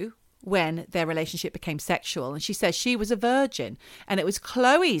do when their relationship became sexual, and she says she was a virgin, and it was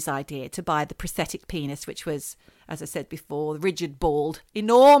Chloe's idea to buy the prosthetic penis, which was, as I said before, rigid, bald,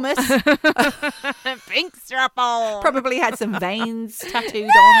 enormous. Pink strap on. Probably had some veins tattooed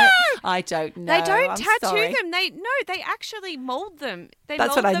on it. I don't know. They don't I'm tattoo sorry. them. They actually mold them. They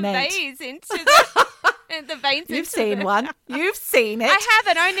That's mold what I the meant. veins into the veins. You've into seen the- one. You've seen it. I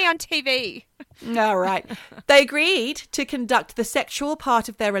haven't, only on TV. All right. They agreed to conduct the sexual part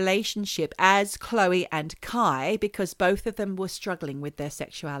of their relationship as Chloe and Kai because both of them were struggling with their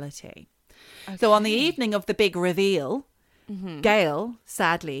sexuality. Okay. So on the evening of the big reveal, Gail,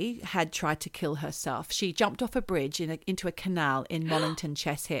 sadly, had tried to kill herself. She jumped off a bridge into a canal in Mollington,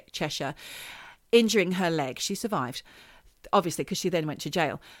 Cheshire, injuring her leg. She survived, obviously, because she then went to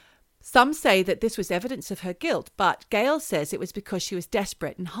jail. Some say that this was evidence of her guilt, but Gail says it was because she was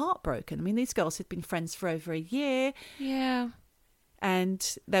desperate and heartbroken. I mean, these girls had been friends for over a year. Yeah.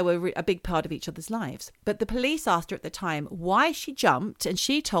 And they were a big part of each other's lives. But the police asked her at the time why she jumped, and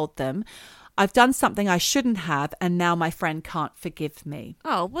she told them, "I've done something I shouldn't have, and now my friend can't forgive me."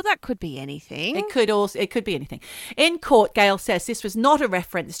 Oh, well, that could be anything. It could be anything. In court, Gail says this was not a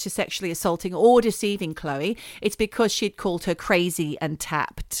reference to sexually assaulting or deceiving Chloe. It's because she'd called her crazy and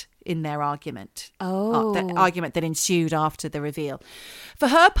tapped in their argument. Oh. The argument that ensued after the reveal. For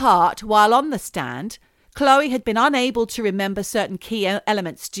her part, while on the stand, Chloe had been unable to remember certain key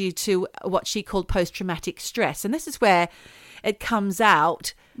elements due to what she called post-traumatic stress. And this is where it comes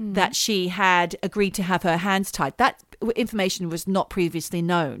out that she had agreed to have her hands tied. That information was not previously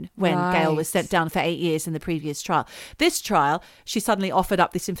known when Gail was sent down for 8 years in the previous trial. This trial, she suddenly offered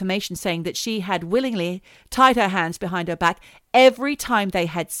up this information saying that she had willingly tied her hands behind her back every time they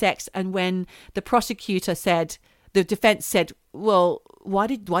had sex. And when the prosecutor said, the defense said, well, why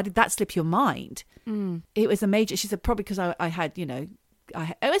did that slip your mind? It was a major, she said, probably because I had, it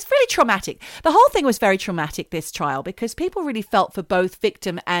was really traumatic. The whole thing was very traumatic, this trial, because people really felt for both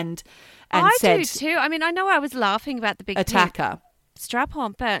victim and I said do too. I mean, I know I was laughing about the big attacker. strap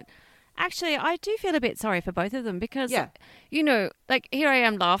on, but actually I do feel a bit sorry for both of them because, Yeah. like here I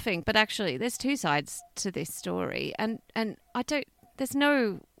am laughing, but actually there's two sides to this story, and there's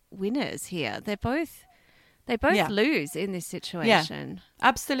no winners here. They both lose in this situation. Yeah,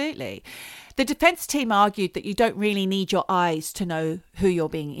 absolutely. The defense team argued that you don't really need your eyes to know who you're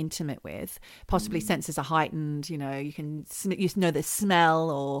being intimate with. Possibly senses are heightened. You know the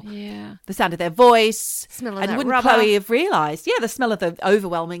smell or the sound of their voice. Smell of and that wouldn't rubber. Chloe have realised? Yeah, the smell of the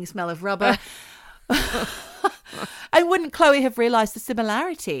overwhelming smell of rubber. And wouldn't Chloe have realised the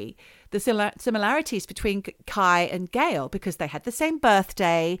similarities between Kai and Gail, because they had the same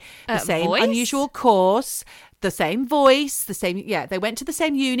birthday, the same voice? unusual course, the same voice, they went to the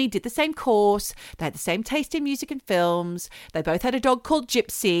same uni, did the same course, they had the same taste in music and films, they both had a dog called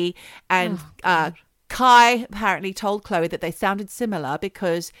Gypsy, and Kai apparently told Chloe that they sounded similar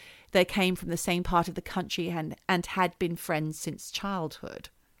because they came from the same part of the country and had been friends since childhood.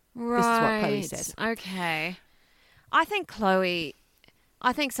 Right. This is what Chloe says. Okay. I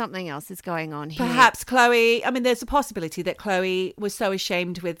think something else is going on here. Perhaps Chloe, there's a possibility that Chloe was so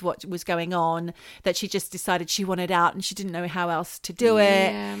ashamed with what was going on that she just decided she wanted out and she didn't know how else to do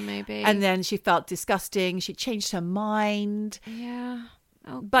it. Yeah, maybe. And then she felt disgusting. She changed her mind. Yeah.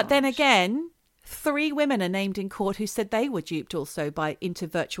 Oh, But then gosh. again, 3 women are named in court who said they were duped also into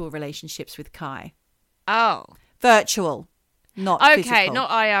virtual relationships with Kai. Oh. Virtual, not Okay, physical. not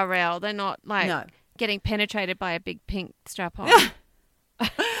IRL. They're not No. getting penetrated by a big pink strap on.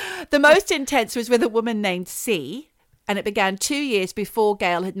 The most intense was with a woman named C, and it began 2 years before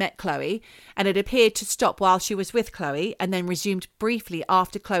Gail had met Chloe, and it appeared to stop while she was with Chloe and then resumed briefly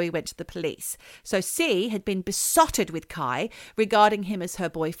after Chloe went to the police. So C had been besotted with Kai, regarding him as her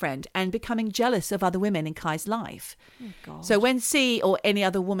boyfriend and becoming jealous of other women in Kai's life. Oh, God. So when C or any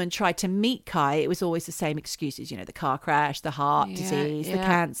other woman tried to meet Kai, it was always the same excuses, you know, the car crash, the heart disease, the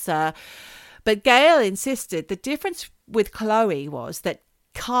cancer. But Gail insisted the difference with Chloe was that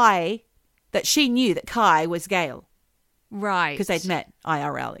she knew that Kai was Gail. Right. Because they'd met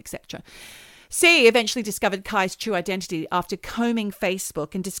IRL, etc. C eventually discovered Kai's true identity after combing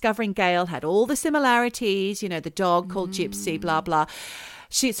Facebook and discovering Gail had all the similarities, you know, the dog called Gypsy, blah, blah.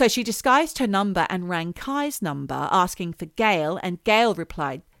 So she disguised her number and rang Kai's number asking for Gail, and Gail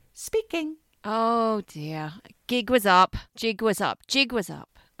replied, "Speaking." Oh, dear. Gig was up. Jig was up. Jig was up.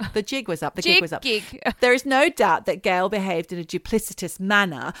 The jig was up. The gig was up. Gig. There is no doubt that Gail behaved in a duplicitous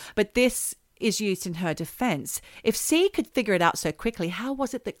manner, but this is used in her defense. If C could figure it out so quickly, how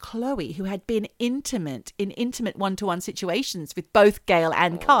was it that Chloe, who had been in intimate one-to-one situations with both Gail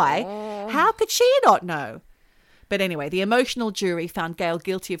and Kai, how could she not know? But anyway, the emotional jury found Gail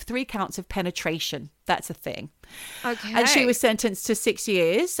guilty of 3 counts of penetration. That's a thing. Okay. And she was sentenced to 6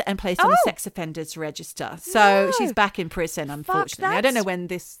 years and placed on the sex offenders register. So she's back in prison, unfortunately. I don't know when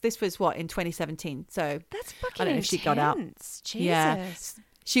this was, in 2017. So that's fucking I don't know if she got out. Jesus. Yeah.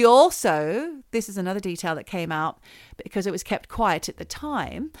 She also, this is another detail that came out because it was kept quiet at the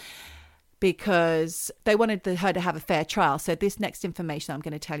time, because they wanted her to have a fair trial. So this next information I'm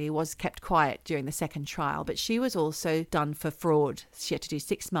going to tell you was kept quiet during the second trial. But she was also done for fraud. She had to do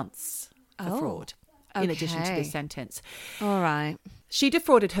 6 months for fraud in addition to the sentence. All right. She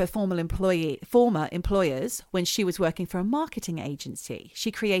defrauded her former employers when she was working for a marketing agency.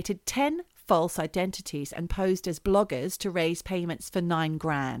 She created 10 false identities and posed as bloggers to raise payments for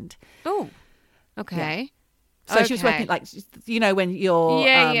 $9,000. Oh, okay. Yeah. So she was working when you're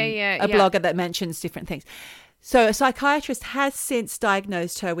a blogger that mentions different things. So a psychiatrist has since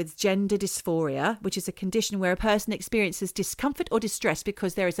diagnosed her with gender dysphoria, which is a condition where a person experiences discomfort or distress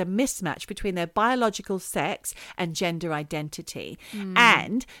because there is a mismatch between their biological sex and gender identity.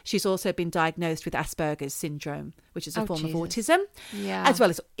 And she's also been diagnosed with Asperger's syndrome, which is a form of autism, as well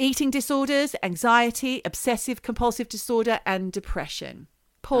as eating disorders, anxiety, obsessive compulsive disorder, and depression.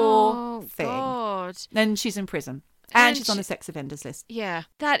 Poor thing. God. And she's in prison. And she's on the sex offenders list. Yeah,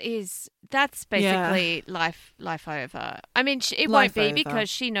 that's basically life over. I mean, it won't be because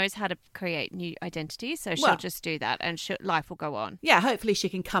she knows how to create new identities, so she'll just do that, and life will go on. Yeah, hopefully she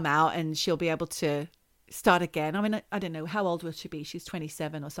can come out and she'll be able to start again. I mean, I don't know, how old will she be? She's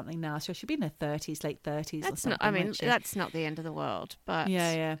 27 or something now, so she'll be in her 30s, late 30s or something. That's not the end of the world, but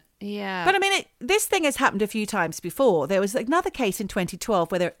yeah. But I mean, this thing has happened a few times before. There was another case in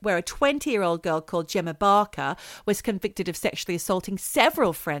 2012 where a 20-year-old girl called Gemma Barker was convicted of sexually assaulting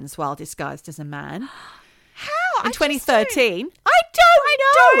several friends while disguised as a man. How? In 2013. I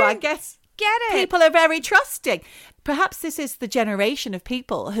don't know. I guess get it. People are very trusting. Perhaps this is the generation of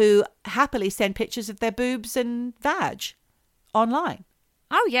people who happily send pictures of their boobs and vag online.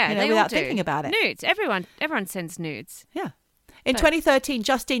 Oh yeah, they without all do. Thinking about it. Nudes. Everyone sends nudes. Yeah. In 2013,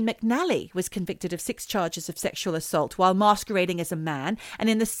 Justine McNally was convicted of 6 charges of sexual assault while masquerading as a man.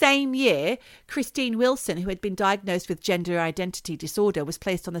 And in the same year, Christine Wilson, who had been diagnosed with gender identity disorder, was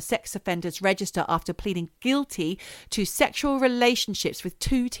placed on the sex offenders register after pleading guilty to sexual relationships with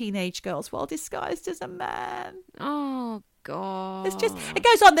 2 teenage girls while disguised as a man. Oh, God. It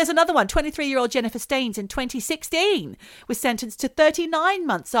goes on. There's another one. 23-year-old Jennifer Staines in 2016 was sentenced to 39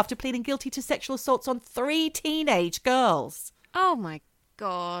 months after pleading guilty to sexual assaults on 3 teenage girls. Oh, my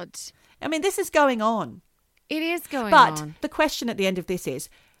God. I mean, this is going on. It is going on. But the question at the end of this is,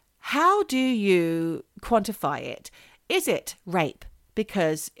 how do you quantify it? Is it rape?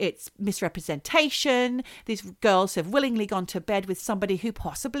 Because it's misrepresentation. These girls have willingly gone to bed with somebody who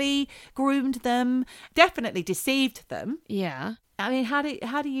possibly groomed them, definitely deceived them. Yeah. I mean, how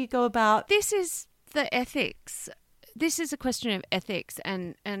do you go about... This is the ethics. This is a question of ethics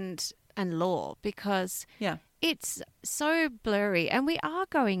and law, because it's so blurry, and we are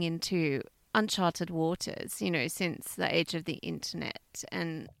going into uncharted waters, since the age of the internet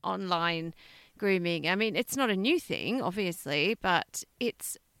and online grooming. I mean, it's not a new thing, obviously, but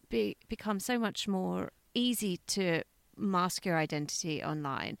it's become so much more easy to mask your identity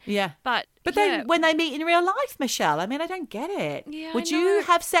online. Yeah. But then when they meet in real life, Michelle, I mean, I don't get it. Yeah, Would you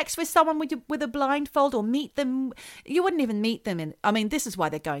have sex with someone with a blindfold, or meet them? You wouldn't even meet them I mean, this is why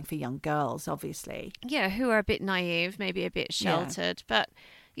they're going for young girls, obviously. Yeah, who are a bit naive, maybe a bit sheltered. But,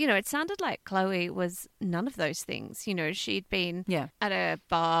 it sounded like Chloe was none of those things. She'd been at a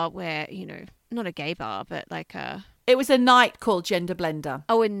bar where, not a gay bar, but like a It was a night called Gender Blender.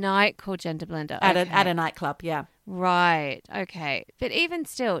 Oh, a night called Gender Blender. At a nightclub, yeah. Right. Okay. But even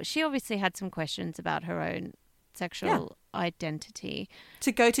still, she obviously had some questions about her own sexual identity.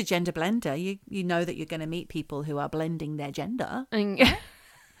 To go to Gender Blender, you know that you're going to meet people who are blending their gender. But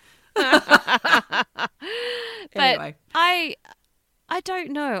Anyway. I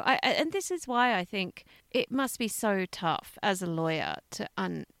don't know. And this is why I think it must be so tough as a lawyer to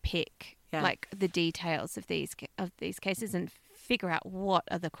unpick like the details of these cases and figure out what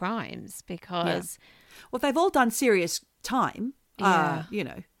are the crimes, because well, they've all done serious time. You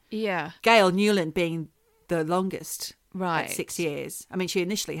know. Yeah. Gail Newland being the longest. Right. At 6 years. I mean, she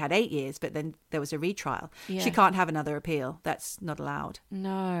initially had 8 years, but then there was a retrial. Yeah. She can't have another appeal. That's not allowed.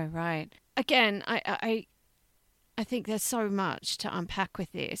 No, right. Again, I think there's so much to unpack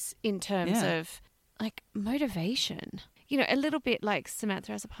with this in terms of like motivation. You know, a little bit like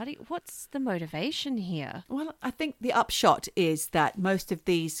Samantha Azzopardi. What's the motivation here? Well, I think the upshot is that most of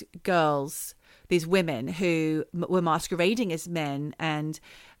these girls, these women who were masquerading as men, and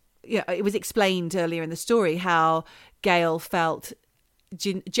it was explained earlier in the story how Gail felt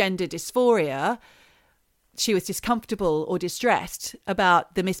gender dysphoria. She was discomfortable or distressed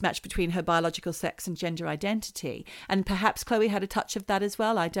about the mismatch between her biological sex and gender identity. And perhaps Chloe had a touch of that as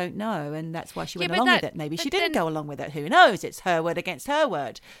well. I don't know. And that's why she went along with it. Maybe she didn't go along with it. Who knows? It's her word against her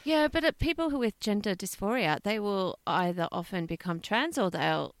word. Yeah, but people who with gender dysphoria, they will either often become trans or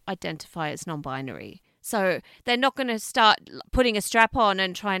they'll identify as non-binary. So they're not going to start putting a strap on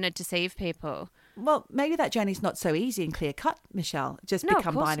and trying to deceive people. Well, maybe that journey's not so easy and clear cut, Michelle. Just No,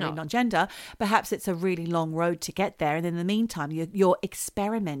 become of course binary, not. non-gender. Perhaps it's a really long road to get there. And in the meantime, you're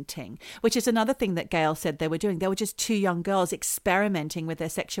experimenting, which is another thing that Gail said they were doing. They were just two young girls experimenting with their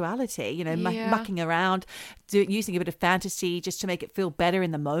sexuality, mucking around, using a bit of fantasy just to make it feel better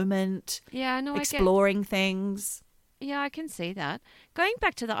in the moment. Yeah, no, exploring things. Yeah, I can see that. Going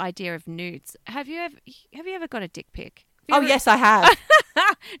back to the idea of nudes, have you ever got a dick pic? Yes, I have.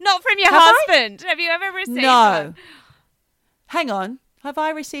 Not from your husband. Have you ever received one? No. Hang on. Have I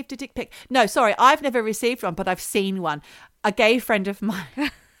received a dick pic? No, sorry. I've never received one, but I've seen one. A gay friend of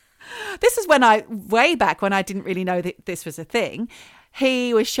mine. This is way back when I didn't really know that this was a thing.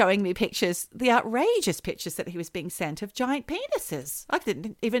 He was showing me pictures, the outrageous pictures that he was being sent of giant penises. I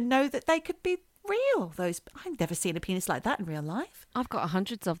didn't even know that they could be real. I've never seen a penis like that in real life. I've got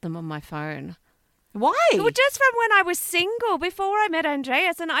hundreds of them on my phone. Why? Well, just from when I was single, before I met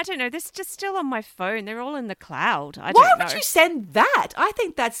Andreas, and I don't know, this is just still on my phone. They're all in the cloud. Why would you send that? I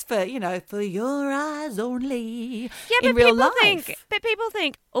think that's for your eyes only. Yeah, in real life. But people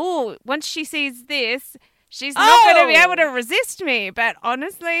think, oh, once she sees this, she's not going to be able to resist me. But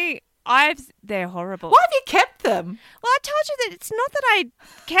honestly, they're horrible. Why have you kept them? Well, I told you that it's not that I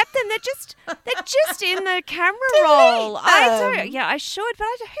kept them. They're just in the camera roll. I should, but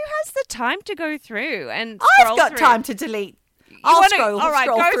who has the time to go through and scroll I've got through? Time to delete. I'll scroll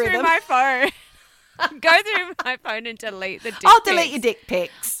go through them. My phone. Go through my phone and delete the dick I'll pics. delete your dick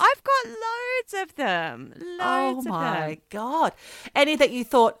pics. I've got loads of them. Loads of them. Oh my God. Any that you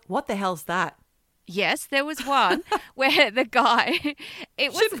thought, what the hell's that? Yes, there was one where the guy,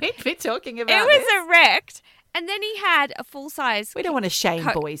 Should we be talking about this? Erect, and then he had a full-size... We don't want to shame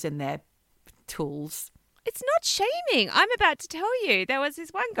boys and their tools. It's not shaming. I'm about to tell you. There was this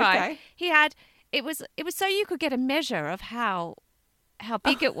one guy. Okay. He had... It was so you could get a measure of how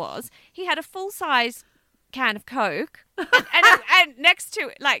big it was. He had a full-size can of Coke and next to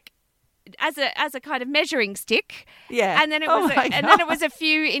it, like, as a kind of measuring stick. Yeah. And then it was a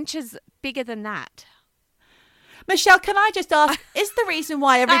few inches bigger than that. Michelle, can I just ask, is the reason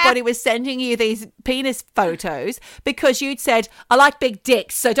why everybody was sending you these penis photos because you'd said, I like big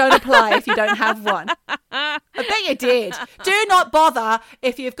dicks, so don't apply if you don't have one? I bet you did. Do not bother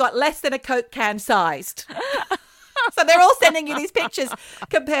if you've got less than a Coke can sized. So they're all sending you these pictures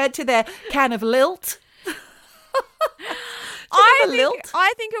compared to their can of Lilt.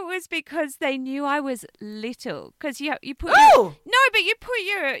 I think it was because they knew I was little. Because you put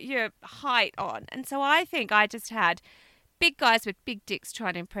your height on, and so I think I just had big guys with big dicks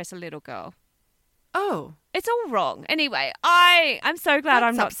trying to impress a little girl. Oh, it's all wrong. Anyway, I'm so glad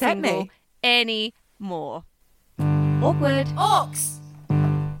I'm not single anymore. Awkward. Orcs.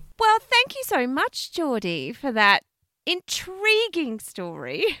 Well, thank you so much, Geordie, for that intriguing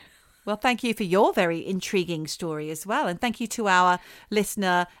story. Well, thank you for your very intriguing story as well. And thank you to our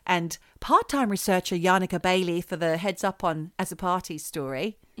listener and part-time researcher, Yannicka Bailey, for the heads up on Azzopardi's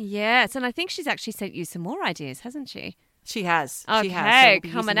story. Yes, and I think she's actually sent you some more ideas, hasn't she? She has. Okay, she has. So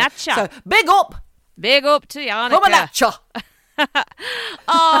coming at ya. So big up. Big up to Yannicka. Coming at ya.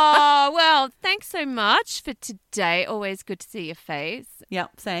 Oh, well, thanks so much for today. Always good to see your face.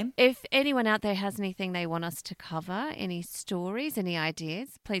 Yep, same. If anyone out there has anything they want us to cover, any stories, any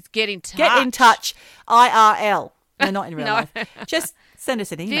ideas, please get in touch. Get in touch. IRL. No, not in real No. life. Just send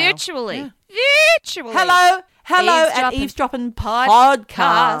us an email. Virtually. Yeah. Virtually. Hello at Eavesdropping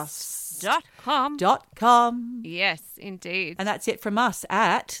eavesdroppingpodcast.com. Podcast.com. Yes, indeed. And that's it from us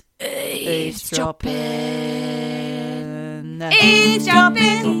at Eavesdropping.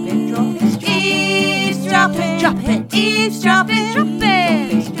 Eavesdropping. Eavesdropping. Dropping. Eavesdropping.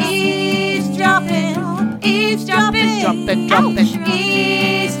 Dropping. Eavesdropping. Eavesdropping. Dropping. Dropping.